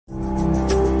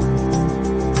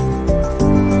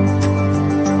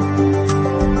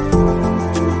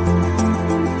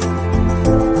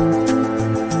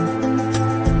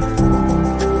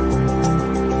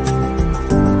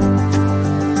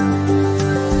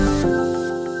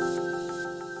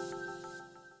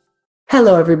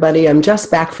Hello, everybody. I'm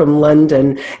just back from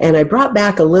London, and I brought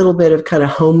back a little bit of kind of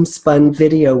homespun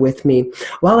video with me.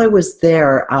 While I was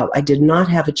there, I did not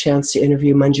have a chance to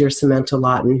interview Manjir,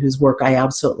 Samanta, whose work I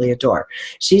absolutely adore.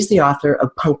 She's the author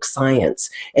of Punk Science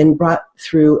and brought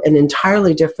through an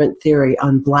entirely different theory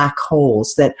on black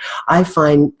holes that I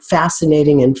find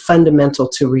fascinating and fundamental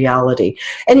to reality.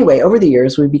 Anyway, over the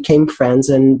years, we became friends,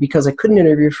 and because I couldn't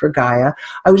interview for Gaia,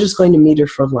 I was just going to meet her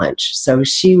for lunch. So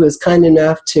she was kind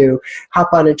enough to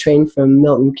hop on a train from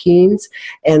Milton Keynes,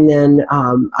 and then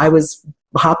I was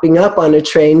hopping up on a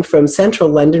train from central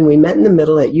London. We met in the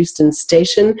middle at Euston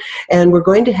Station, and we're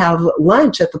going to have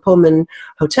lunch at the Pullman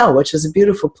Hotel, which is a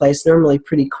beautiful place, normally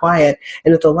pretty quiet.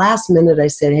 And at the last minute, I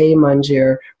said, hey,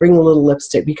 Manjir, bring a little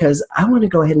lipstick, because I want to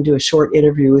go ahead and do a short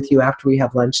interview with you after we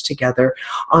have lunch together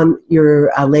on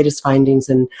your latest findings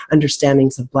and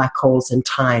understandings of black holes and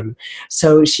time.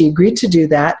 So she agreed to do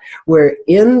that. We're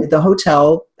in the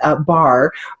hotel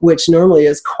bar, which normally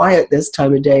is quiet this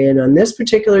time of day, and on this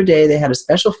particular day they had a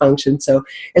special function, so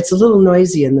it's a little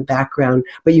noisy in the background,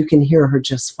 but you can hear her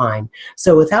just fine.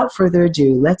 So without further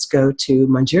ado, let's go to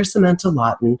Manjir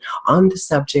Samanta on the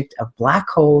subject of black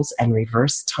holes and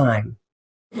reverse time.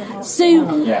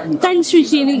 So, thanks,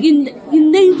 Regina. You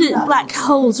know that black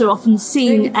holes are often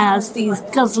seen as these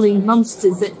guzzling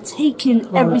monsters that take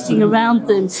in everything around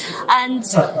them, and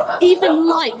even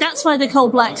light. That's why they're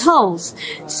called black holes.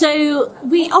 So,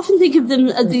 we often think of them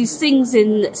as these things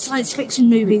in science fiction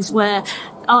movies where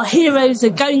our heroes are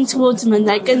going towards them and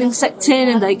they're getting sucked in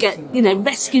and they get,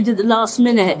 rescued at the last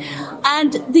minute.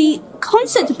 And the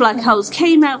concept of black holes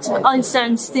came out of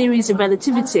Einstein's theories of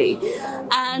relativity.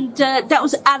 And that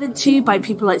was added to by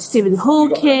people like Stephen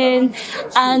Hawking.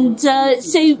 And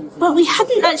but we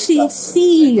hadn't actually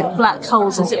seen black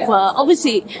holes, as it were.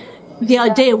 Obviously, the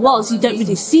idea was you don't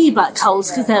really see black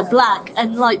holes because they're black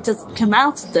and light doesn't come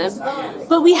out of them.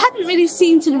 But we hadn't really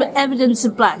seen sort of evidence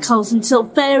of black holes until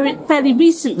fairly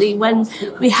recently, when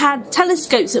we had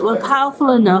telescopes that were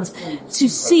powerful enough to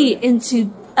see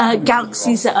into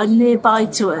galaxies that are nearby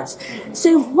to us.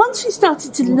 So once we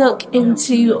started to look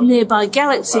into nearby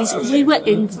galaxies, we were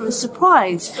in for a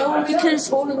surprise, because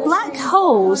black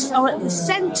holes are at the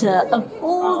center of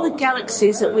all the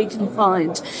galaxies that we can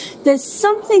find. There's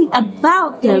something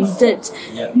about them that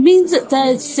means that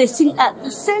they're sitting at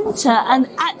the center and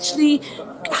actually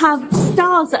have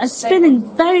stars that are spinning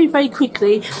very, very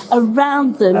quickly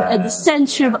around them at the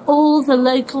center of all the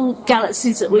local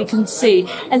galaxies that we can see.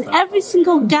 And every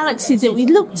single galaxy that we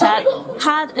looked at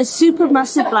had a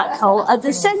supermassive black hole at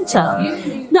the center.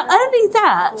 Not only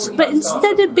that, but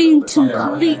instead of being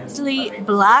completely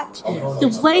black,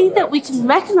 the way that we can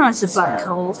recognize a black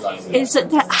hole is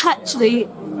that they're actually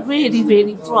really,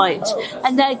 really bright,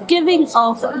 and they're giving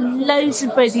off loads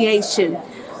of radiation.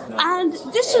 And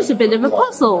this was a bit of a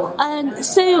puzzle. And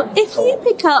so if you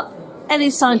pick up any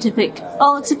scientific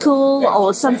article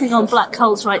or something on black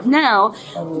holes right now,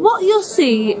 what you'll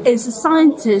see is a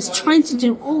scientist trying to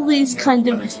do all these kind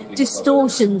of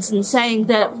distortions and saying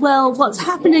that, well, what's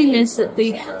happening is that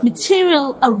the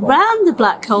material around the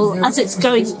black hole, as it's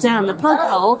going down the plug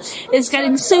hole, is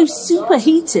getting so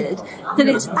superheated that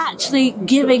it's actually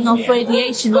giving off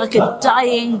radiation, like a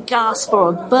dying gasp or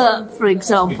a burp, for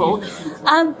example.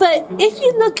 But if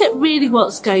you look at really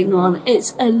what's going on,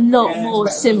 it's a lot more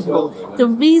simple. The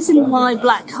reason why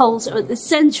black holes are at the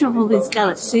center of all these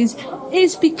galaxies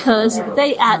is because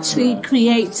they actually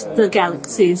create the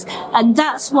galaxies. And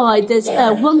that's why there's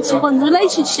a one-to-one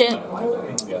relationship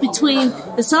between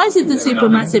the size of the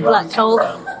supermassive black hole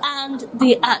and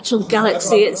the actual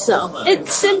galaxy itself.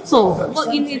 It's simple.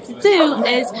 What you need to do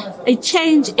is a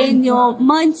change in your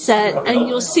mindset and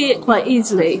you'll see it quite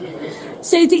easily.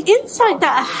 So the insight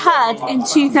that I had in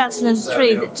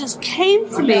 2003 that just came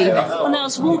to me when I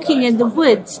was walking in the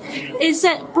woods is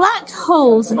that black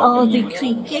holes are the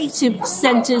creative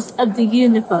centers of the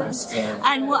universe.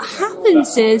 And what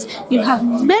happens is you have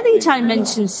many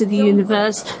dimensions to the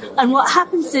universe, and what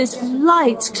happens is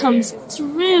light comes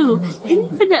through.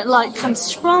 Infinite light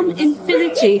comes from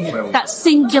infinity. That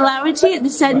singularity at the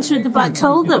center of the black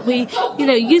hole that we,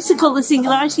 used to call the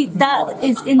singularity, that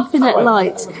is infinite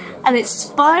light. And it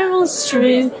spirals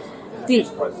through the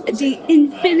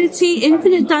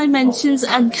infinite dimensions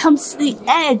and comes to the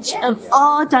edge of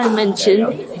our dimension.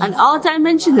 And our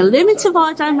dimension, the limit of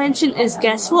our dimension is,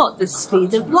 guess what? The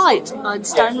speed of light.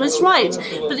 Einstein was right.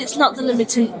 But it's not the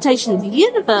limitation of the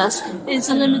universe, it's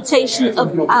the limitation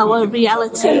of our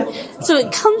reality. So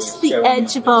it comes to the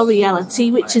edge of our reality,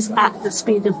 which is at the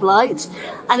speed of light,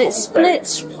 and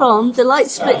the light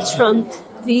splits from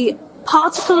the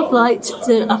particle of light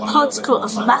to a particle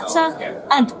of matter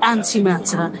and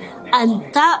antimatter.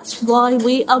 And that's why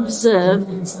we observe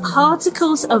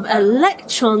particles of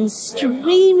electrons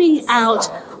streaming out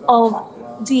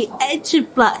of the edge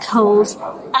of black holes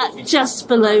at just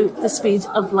below the speed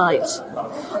of light.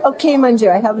 Okay,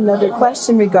 Manjir, I have another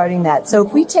question regarding that. So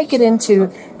if we take it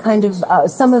into kind of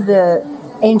some of the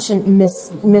ancient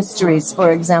mysteries,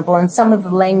 for example, and some of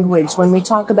the language, when we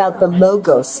talk about the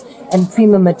logos and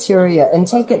prima materia, and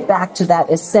take it back to that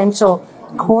essential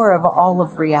core of all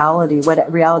of reality,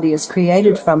 what reality is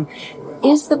created from,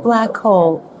 is the black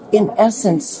hole in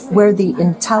essence where the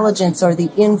intelligence or the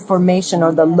information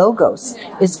or the logos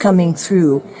is coming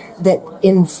through that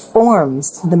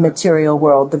informs the material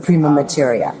world, the prima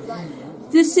materia?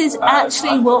 This is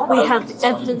actually what we have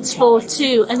evidence for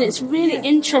too, and it's really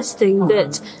interesting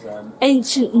that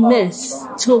ancient myths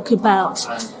talk about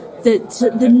that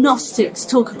the Gnostics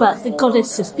talk about the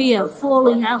goddess Sophia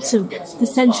falling out of the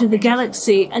center of the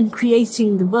galaxy and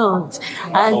creating the world.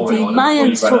 And the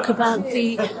Mayans talk about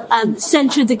the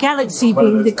center of the galaxy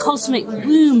being the cosmic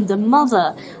womb, the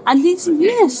mother. And these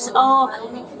myths are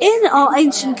in our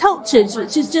ancient cultures,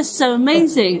 which is just so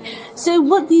amazing. So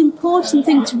what the important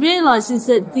thing to realize is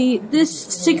that this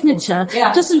signature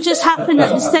doesn't just happen at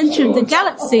the center of the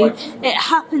galaxy, it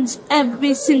happens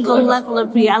every single level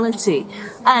of reality.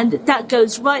 And that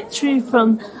goes right through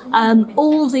from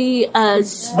all the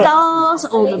stars,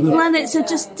 all the planets, are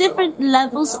just different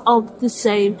levels of the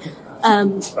same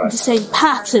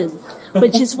pattern,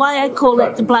 which is why I call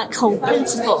it the black hole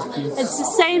principle. It's the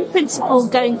same principle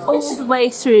going all the way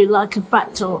through like a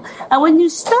fractal. And when you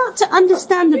start to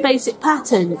understand the basic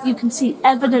pattern, you can see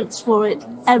evidence for it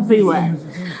everywhere.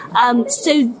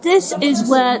 So this is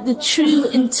where the true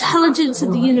intelligence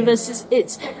of the universe is.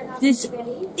 It's this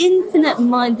infinite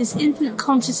mind, this infinite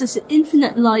consciousness,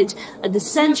 infinite light at the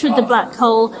center of the black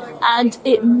hole, and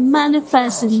it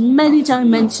manifests in many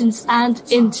dimensions and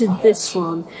into this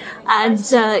one. And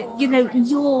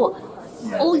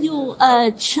all your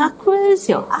chakras,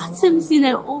 your atoms,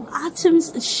 all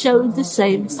atoms show the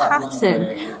same pattern.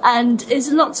 And there's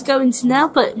a lot to go into now,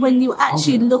 but when you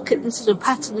actually look at the sort of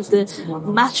pattern of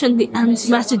the matter and the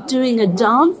antimatter doing a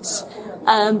dance,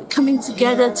 coming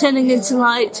together, turning into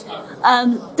light,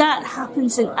 that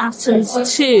happens in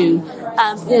atoms too.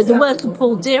 The work of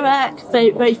Paul Dirac,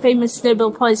 very famous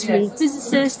Nobel Prize-winning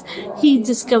physicist, he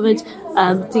discovered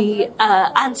the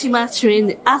antimatter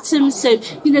in atoms. So,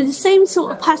 the same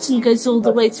sort of pattern goes all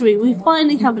the way through. We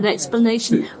finally have an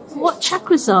explanation for what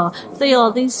chakras are. They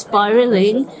are these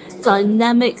spiraling,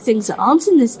 dynamic things that aren't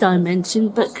in this dimension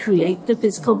but create the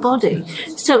physical body.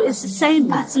 So it's the same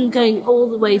pattern going all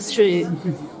the way through.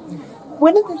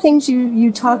 One of the things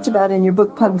you talked about in your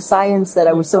book, Pug Science, that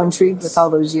I was so intrigued with all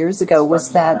those years ago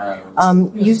was that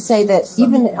you say that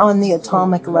even on the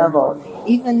atomic level,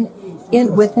 even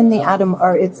within the atom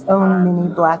are its own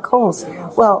mini black holes.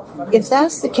 Well, if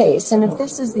that's the case, and if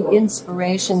this is the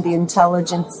inspiration, the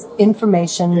intelligence,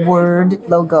 information, word,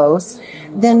 logos,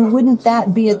 then wouldn't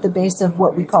that be at the base of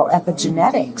what we call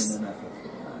epigenetics?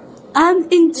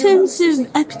 In terms of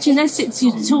epigenetics,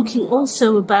 you're talking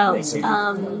also about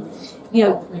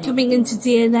coming into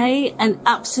DNA, and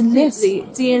absolutely,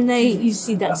 yes. DNA, you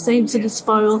see that same sort of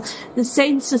spiral, the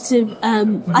same sort of,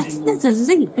 I think there's a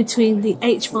link between the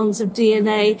H bonds of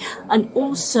DNA and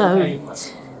also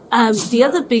the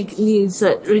other big news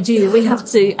that, Regina, we have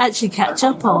to actually catch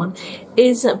up on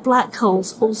is that black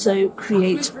holes also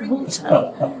create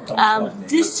water.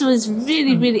 This was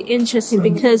really, really interesting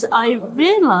because I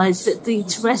realized that the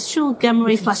terrestrial gamma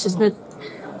ray flashes,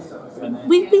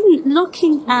 we've been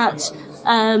looking at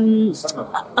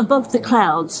above the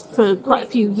clouds for quite a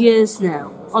few years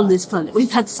now on this planet.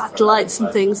 We've had satellites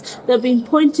and things that have been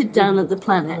pointed down at the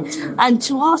planet, and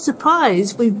to our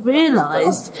surprise we've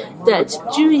realized that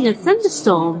during a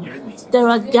thunderstorm there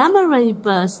are gamma ray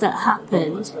bursts that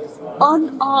happen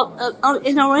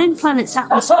in our own planet's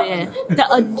atmosphere that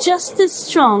are just as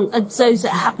strong as those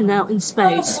that happen out in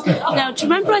space. Now, do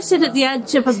you remember I said at the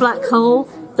edge of a black hole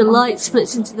the light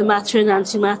splits into the matter and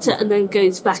antimatter and then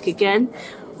goes back again?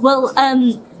 Well,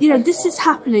 this is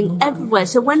happening everywhere.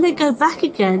 So when they go back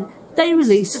again, they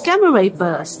release a gamma ray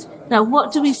burst. Now,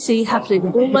 what do we see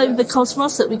happening all over the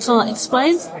cosmos that we can't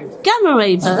explain? Gamma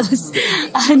ray bursts.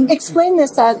 And explain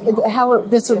this, how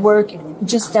this would work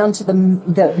just down to the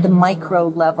micro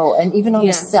level and even on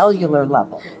the cellular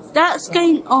level. That's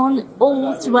going on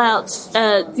all throughout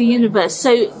the universe.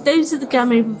 So those are the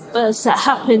gamma bursts that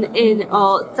happen in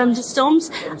our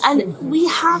thunderstorms, and we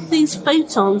have these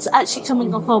photons actually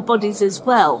coming off our bodies as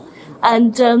well.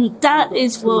 And that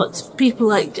is what people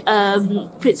like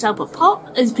Fritz Albert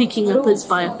Pop is picking up as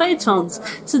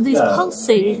biophotons. So these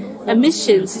pulsing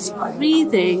emissions is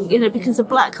breathing, because the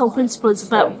black hole principle is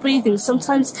about breathing.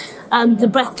 Sometimes the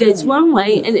breath goes one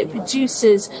way and it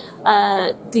produces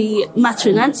the matter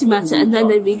and antimatter, and then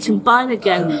they recombine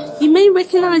again. You may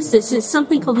recognize this as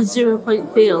something called a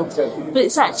zero-point field, but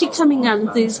it's actually coming out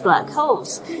of these black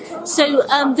holes. So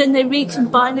then they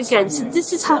recombine again. So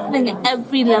this is happening at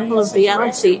every level of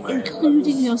reality,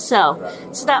 including yourself.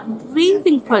 So that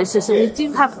breathing process, and we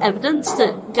do have evidence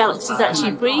that galaxies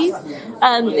actually breathe.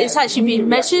 It's actually been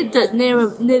measured that near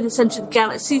the center of the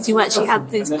galaxies, you actually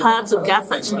have these clouds of gas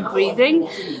actually breathing.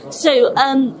 So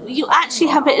you actually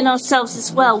have it in ourselves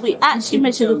as well. We actually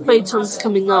measure the photons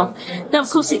coming off. Now, of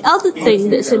course, the other thing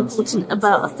that's important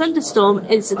about a thunderstorm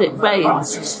is that it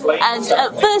rains. And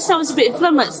at first I was a bit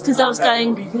flummoxed because I was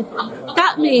going,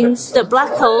 that means that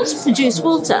black holes produce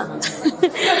water.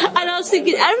 And I was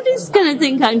thinking, everybody's going to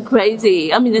think I'm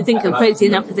crazy. I mean, they think I'm crazy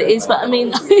enough as it is, but I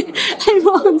mean,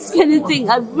 everyone's going to think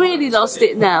I've really lost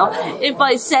it now if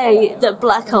I say that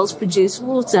black holes produce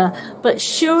water. But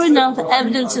sure enough,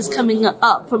 evidence is coming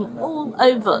up from all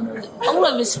over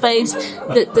space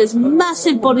that there's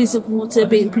massive bodies of water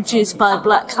being produced by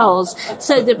black holes.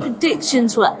 So the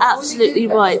predictions were absolutely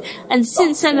right. And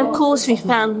since then, of course, we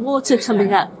found water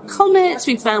coming out of comets,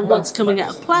 we found water coming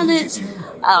out of planets,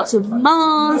 out of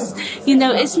Mars.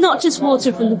 It's not just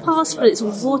water from the past, but it's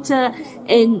water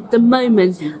in the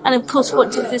moment. And of course,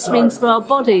 what does this mean for our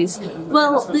bodies?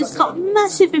 Well, there's got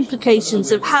massive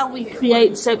implications of how we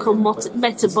create so-called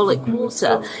metabolic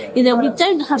water. We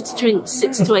don't have to drink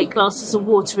 6 to 8 glasses of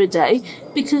water a day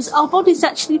because our bodies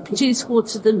actually produce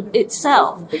water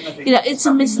itself. It's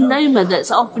a misnomer that's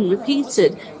often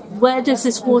repeated. Where does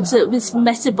this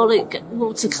metabolic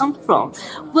water come from?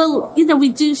 Well, we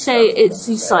do say it's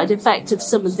the side effect of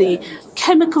some of the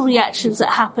chemical reactions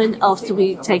that happen after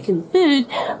we've taken food,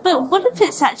 but what if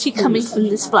it's actually coming from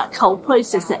this black hole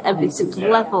process at every single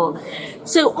level?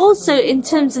 So also in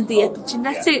terms of the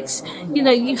epigenetics,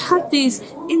 you have these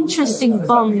interesting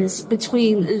bonds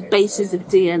between the bases of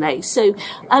DNA. So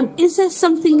is there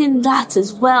something in that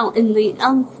as well, in the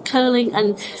uncurling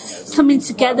and coming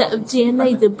together of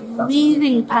DNA, the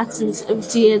breathing patterns of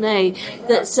DNA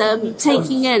that's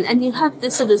taking in, and you have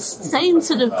this same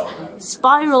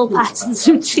spiral patterns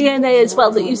of DNA as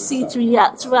well that you see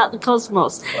throughout the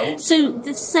cosmos. So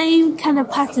the same kind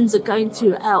of patterns are going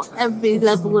throughout every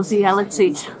level of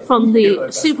reality, from the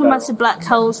supermassive black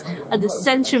holes at the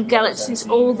center of galaxies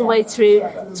all the way through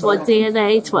to our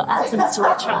DNA, to our atoms, to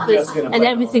our chakras, and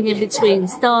everything in between,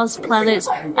 stars, planets,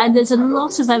 and there's a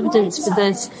lot of evidence for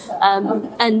this.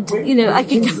 And I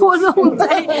could go on all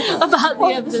day about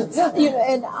the evidence.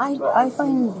 And I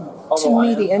find, to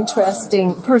me, the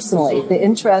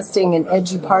interesting and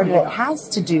edgy part of it has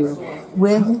to do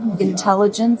with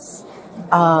intelligence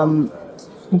on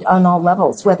all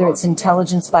levels, whether it's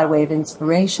intelligence by way of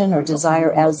inspiration or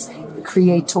desire as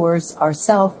creators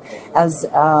ourselves, as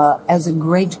a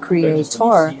great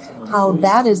creator, how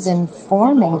that is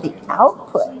informing the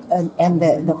output and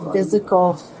the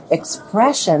physical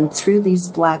expression through these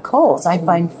black holes. I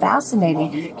find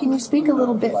fascinating. Can you speak a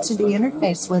little bit to the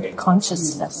interface with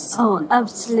consciousness? Oh,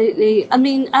 absolutely. I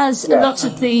mean, as a lot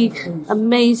of the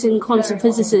amazing quantum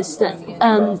physicists that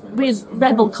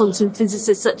rebel quantum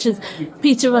physicists such as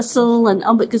Peter Russell and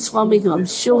Amit Goswami, who I'm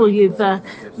sure you've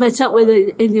met up with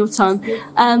in your time,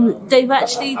 they've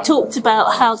actually talked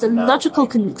about how the logical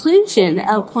conclusion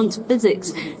of quantum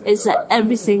physics is that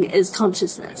everything is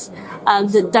consciousness,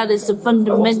 that is the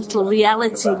fundamental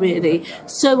reality, really.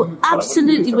 So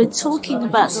absolutely, we're talking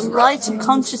about the light of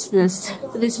consciousness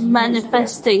that is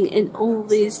manifesting in all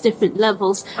these different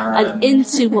levels and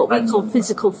into what we call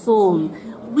physical form.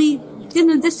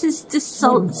 This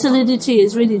solidity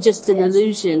is really just an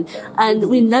illusion, and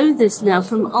we know this now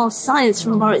from our science,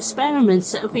 from our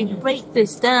experiments, that if we break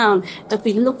this down, if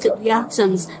we look at the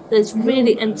atoms, there's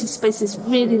really empty space, there's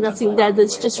really nothing there,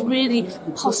 there's just really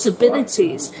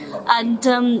possibilities.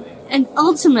 And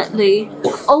ultimately,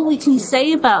 all we can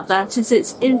say about that is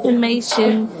it's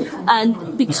information,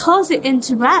 and because it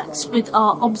interacts with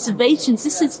our observations,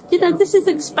 this is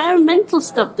experimental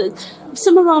stuff that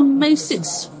some of our most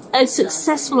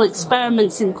successful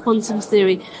experiments in quantum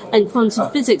theory and quantum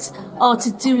physics are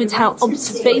to do with how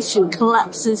observation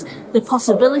collapses the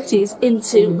possibilities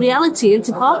into reality,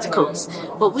 into particles,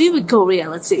 what we would call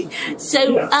reality.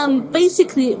 So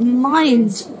basically,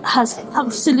 mind has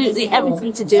absolutely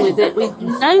everything to do with it. We've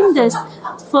known this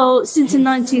since the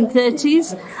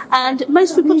 1930s, and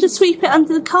most people just sweep it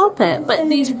under the carpet. But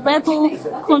these rebel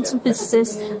quantum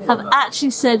physicists have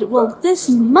actually said, well, this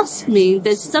must mean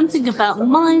there's something about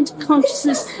mind,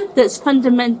 consciousness that's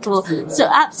fundamental. So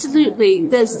absolutely,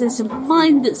 there's this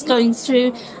mind that's going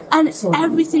through, and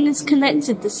everything is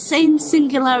connected. The same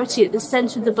singularity at the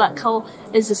center of the black hole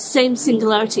is the same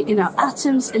singularity in our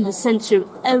atoms, in the center of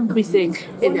everything,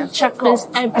 in our chakras,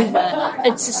 everywhere.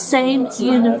 It's the same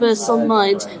universal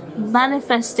mind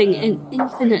manifesting in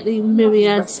infinitely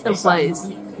myriads of ways.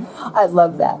 I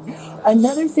love that.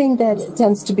 Another thing that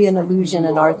tends to be an illusion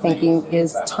in our thinking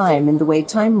is time and the way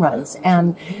time runs.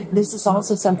 And this is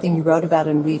also something you wrote about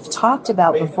and we've talked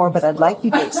about before, but I'd like you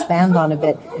to expand on a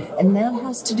bit. And that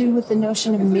has to do with the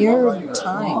notion of mirrored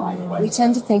time. We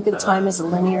tend to think that time is a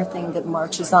linear thing that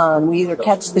marches on. We either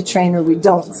catch the train or we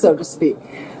don't, so to speak.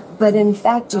 But in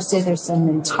fact, you say there's an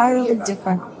entirely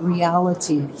different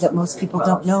reality that most people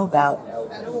don't know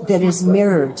about that is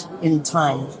mirrored in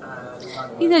time.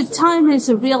 You know, time is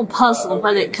a real puzzle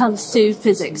when it comes to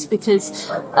physics,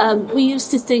 because we used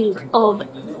to think of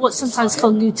what's sometimes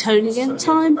called Newtonian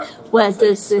time, where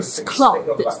there's this clock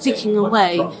that's ticking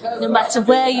away no matter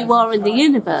where you are in the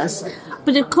universe.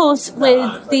 But of course,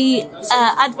 with the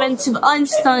advent of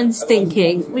Einstein's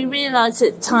thinking, we realize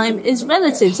that time is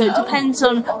relative. So it depends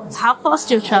on how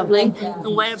fast you're traveling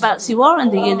and whereabouts you are in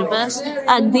the universe,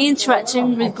 and the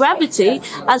interaction with gravity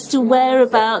as to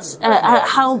whereabouts,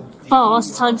 how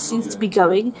fast time seems to be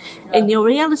going in your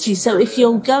reality. So if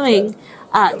you're going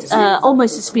at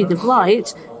almost the speed of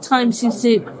light, time seems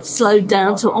to slow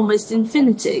down to almost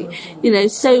infinity. You know,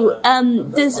 so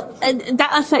and that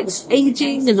affects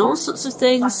aging and all sorts of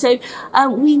things. So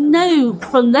we know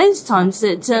from those times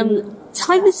that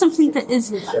time is something that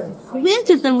is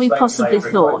weirder than we possibly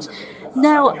thought.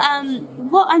 Now,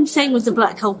 what I'm saying with the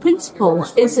black hole principle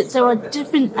is that there are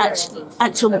different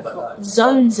actual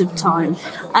zones of time,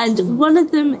 and one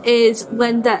of them is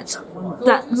when that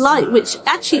light, which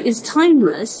actually is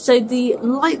timeless, so the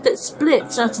light that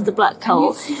splits out of the black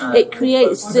hole, it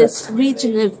creates this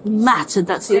region of matter,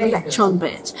 that's the electron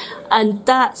bit, and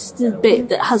that's the bit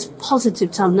that has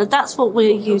positive time. Now that's what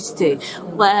we're used to,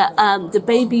 where the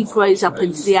baby grows up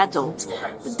into the adult.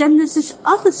 But then there's this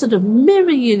other sort of mirror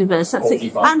universe, that's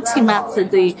the antimatter,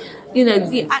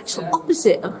 the actual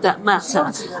opposite of that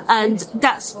matter, and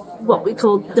that's what we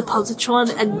call the positron,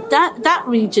 and that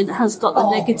region has got the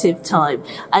negative time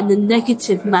and the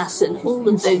negative mass and all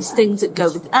of those things that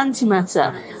go with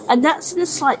antimatter, and that's in a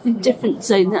slightly different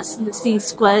zone. That's in the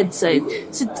C²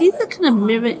 zone. So these are kind of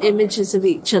mirror images of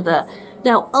each other.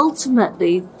 Now,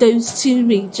 ultimately, those two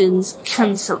regions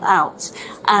cancel out,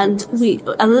 and we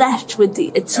are left with the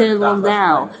eternal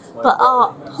now. But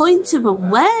our point of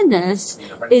awareness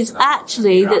is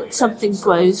actually that something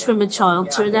grows from a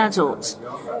child to an adult.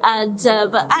 And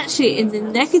but actually in the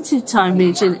negative time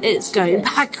region, it's going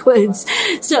backwards.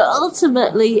 So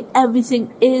ultimately,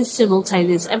 everything is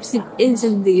simultaneous. Everything is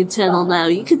in the eternal now.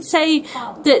 You could say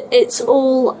that it's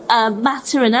all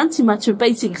matter and antimatter,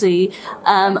 basically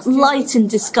light in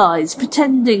disguise,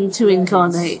 pretending to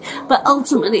incarnate. But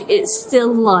ultimately, it's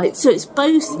still light. So it's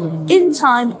both in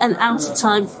time and out of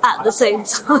time at the same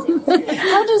time.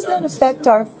 How does that affect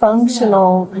our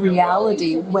functional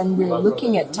reality when we're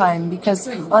looking at time? Because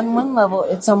on one level,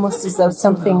 it's almost as though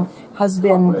something has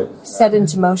been set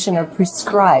into motion or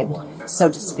prescribed, so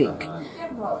to speak.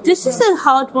 This is a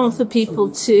hard one for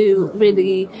people to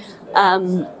really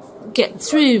get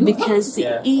through, because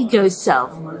the ego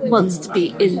self wants to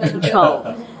be in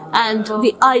control. And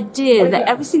the idea that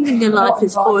everything in your life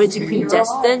is already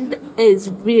predestined is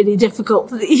really difficult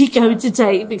for the ego to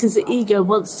take, because the ego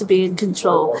wants to be in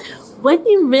control. When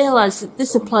you realize that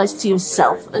this applies to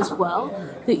yourself as well,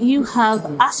 that you have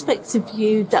aspects of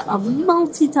you that are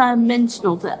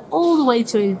multidimensional, that are all the way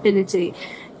to infinity,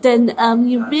 then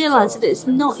you realize that it's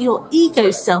not your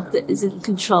ego self that is in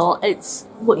control. It's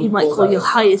what you might call your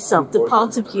higher self, the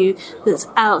part of you that's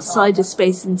outside of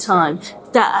space and time,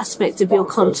 that aspect of your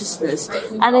consciousness.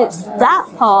 And it's that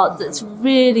part that's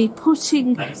really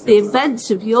putting the events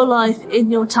of your life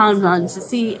in your timelines, the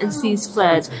C and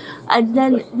C². And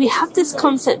then we have this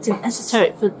concept in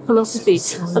esoteric philosophy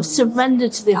of surrender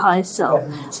to the higher self.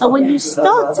 And when you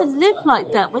start to live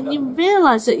like that, when you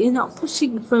realize that you're not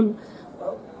pushing from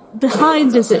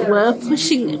behind, as it were,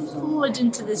 pushing it forward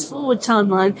into this forward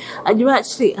timeline, and you're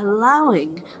actually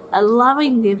allowing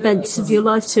the events of your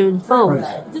life to unfold.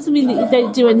 It doesn't mean that you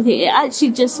don't do anything. It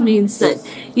actually just means that,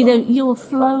 you're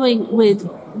flowing with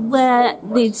where it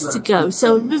needs to go.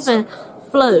 So a river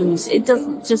flows, it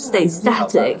doesn't just stay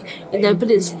static, but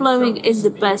it's flowing in the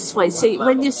best way. So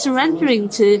when you're surrendering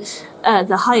to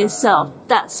the higher self,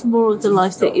 that's more of the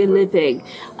life that you're living,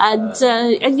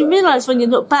 and you realize when you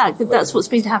look back that that's what's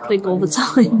been happening all the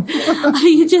time.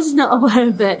 You're just not aware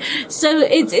of it. So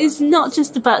it's not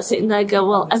just about sitting there and go,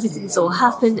 well, everything's all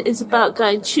happened. It's about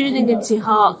tuning into your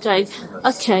heart, going,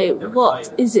 okay,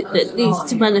 what is it that needs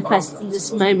to manifest in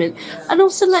this moment, and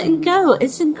also letting go.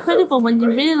 It's incredible when you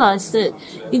realize that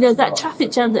that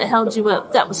traffic jam that held you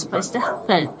up, that was supposed to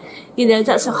happen.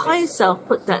 That's a higher self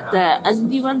put that there,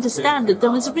 and you understand that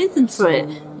there was a reason for it.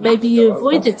 Maybe you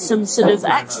avoided some sort of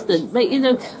accident.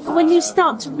 When you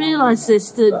start to realise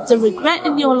this, the regret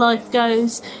in your life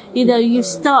goes. You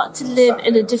start to live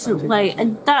in a different way,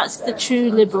 and that's the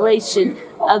true liberation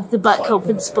of the black hole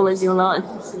principle in your life.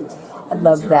 I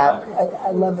love that.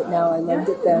 I love it now. I loved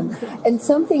it then. And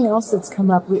something else that's come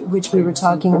up, which we were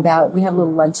talking about, we had a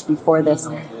little lunch before this,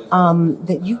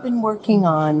 that you've been working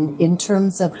on in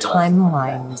terms of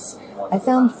timelines. I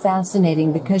found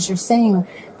fascinating because you're saying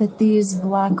that these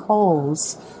black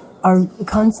holes are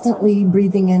constantly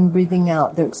breathing in, breathing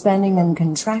out. They're expanding and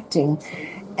contracting.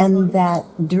 And that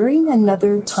during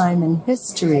another time in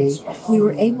history, we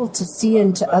were able to see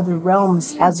into other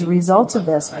realms as a result of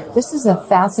this. This is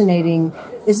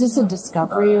is this a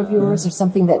discovery of yours or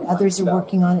something that others are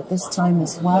working on at this time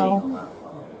as well?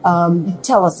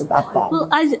 Tell us about that. Well,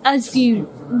 as you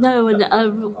know,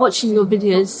 and watching your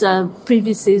videos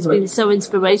previously has been so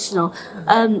inspirational.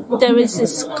 There is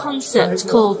this concept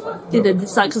called, the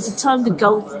cycles of time, the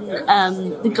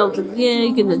golden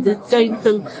year, going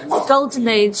from the golden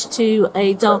age to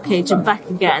a dark age and back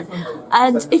again.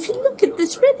 And if you look at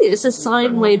this, really, it's a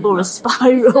sine wave or a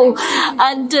spiral.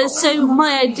 And so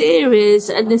my idea is,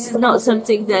 and this is not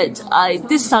something that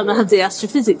this time I have the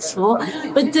astrophysics for,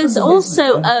 but there's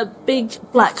also a big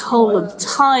black hole of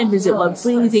time, as it were,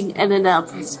 breathing in and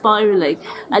out and spiraling.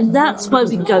 And that's why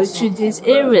we go through these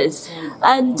eras.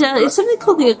 And it's something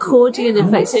called the accordion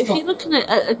effect. So if you look at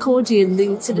an accordion,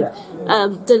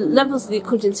 the levels of the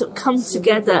accordion sort of come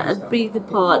together and breathe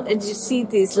apart, and you see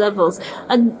these levels.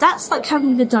 And that's like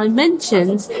having the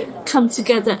dimensions come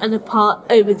together and apart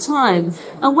over time.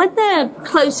 And when they're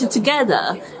closer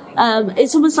together,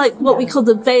 it's almost like what we call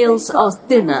the veils are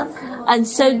thinner. And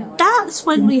so that's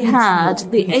when we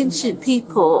had the ancient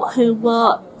people who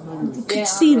could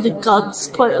see the gods,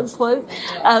 quote unquote,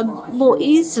 more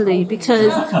easily,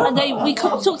 because we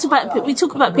talk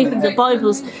about people in the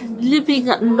Bibles living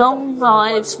long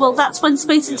lives. Well, that's when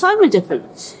space and time are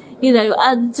different.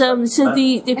 So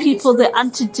the people, the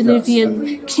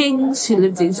antediluvian kings who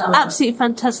lived these absolutely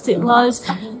fantastic lives,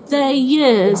 their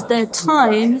years, their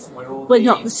time were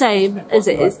not the same as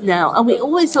it is now. And we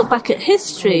always look back at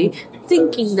history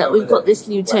thinking that we've got this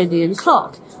Newtonian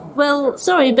clock. Well,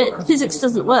 sorry, but physics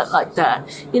doesn't work like that.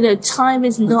 Time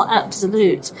is not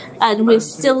absolute, and we're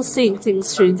still seeing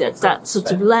things through that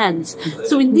sort of lens.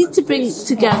 So we need to bring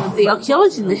together the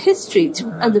archaeology and the history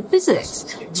and the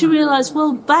physics to realise,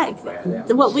 well,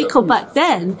 what we call back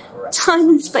then, time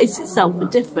and space itself were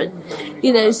different.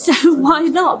 So why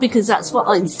not? Because that's what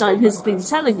Einstein has been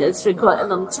telling us for quite a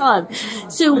long time.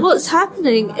 So what's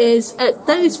happening is, at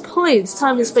those points,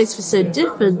 time and space were so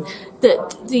different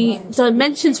that the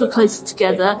dimensions were closer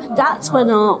together. That's when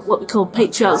what we call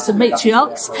patriarchs and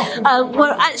matriarchs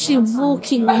were actually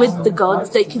walking with the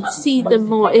gods. They could see them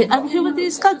more. And who are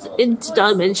these gods?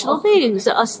 Interdimensional beings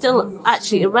that are still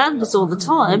actually around us all the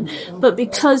time. But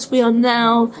because we are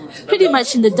now pretty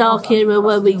much in the dark era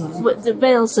where the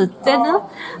veils are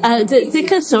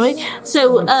thicker, sorry.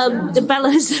 So the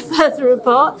bellows are further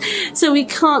apart. So we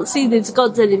can't see these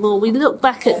gods anymore. We look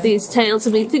back at these tales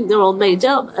and we think they're all made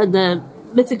up and they're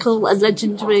mythical and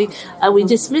legendary, and we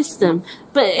dismiss them.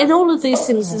 But in all of these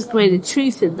things, there's greater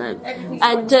truth in them.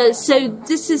 And so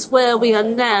this is where we are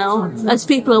now. As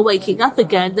people are waking up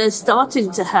again, they're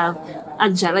starting to have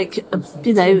angelic,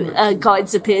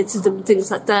 guides appear to them,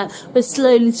 things like that. We're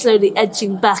slowly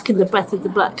edging back, and the breath of the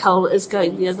black hole is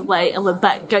going the other way, and we're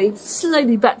going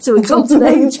slowly back to a golden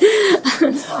age.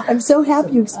 I'm so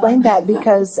happy you explained that,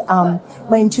 because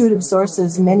my intuitive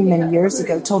sources many years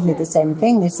ago told me the same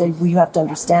thing. They said, well, you have to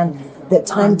understand that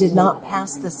time did not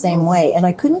pass the same way. And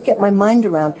I couldn't get my mind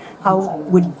around how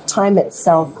would time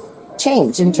itself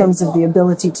change in terms of the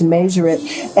ability to measure it.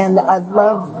 And I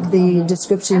love the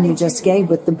description you just gave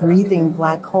with the breathing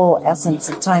black hole essence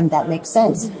of time. That makes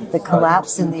sense. The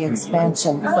collapse and the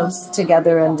expansion, close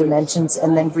together in dimensions,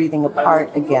 and then breathing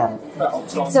apart again.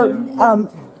 So,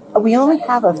 we only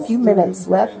have a few minutes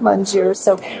left, Manjir.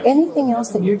 So anything else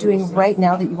that you're doing right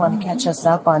now that you want to catch us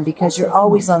up on, because you're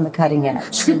always on the cutting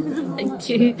edge? Thank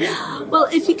you. Well,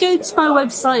 if you go to my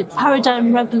website,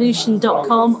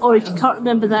 paradigmrevolution.com, or if you can't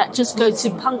remember that, just go to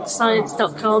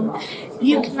punkscience.com.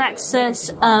 You can access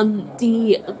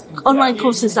the online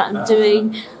courses that I'm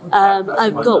doing.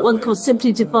 I've got one called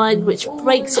Simply Divine, which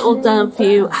breaks it all down for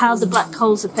you, how the black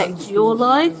holes affect your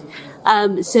life.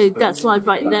 So that's live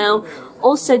right now.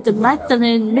 Also, the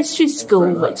Magdalene Mystery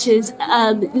School, which is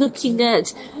looking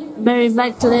at Mary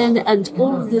Magdalene and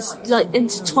all of this like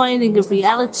intertwining of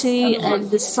reality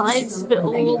and the science of it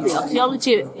all, the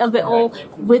archaeology of it all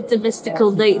with the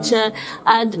mystical nature.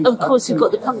 And of course, we've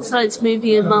got the Punk Science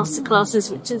movie and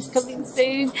masterclasses, which is coming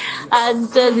soon, and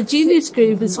the Genius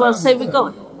Group as well. So we've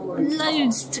got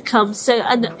loads to come. So,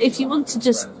 and if you want to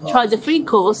just try the free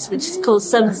course, which is called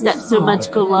 7 Steps to a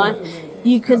Magical Life,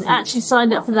 you can actually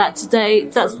sign up for that today.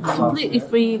 That's completely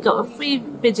free. You've got a free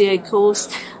video course.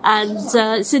 And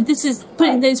so this is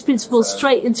putting those principles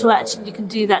straight into action. You can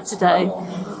do that today.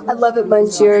 I love it,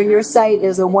 Manjir. Your site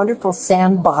is a wonderful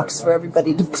sandbox for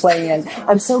everybody to play in.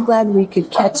 I'm so glad we could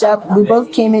catch up. We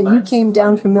both came in. You came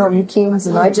down from Milton Keynes,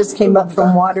 and I just came up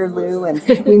from Waterloo, and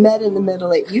we met in the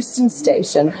middle at Euston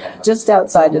Station, just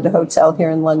outside of the hotel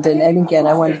here in London. And again,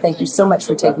 I want to thank you so much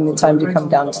for taking the time to come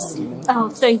down to see me. Oh,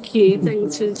 thank you.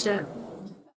 Thanks for the chat.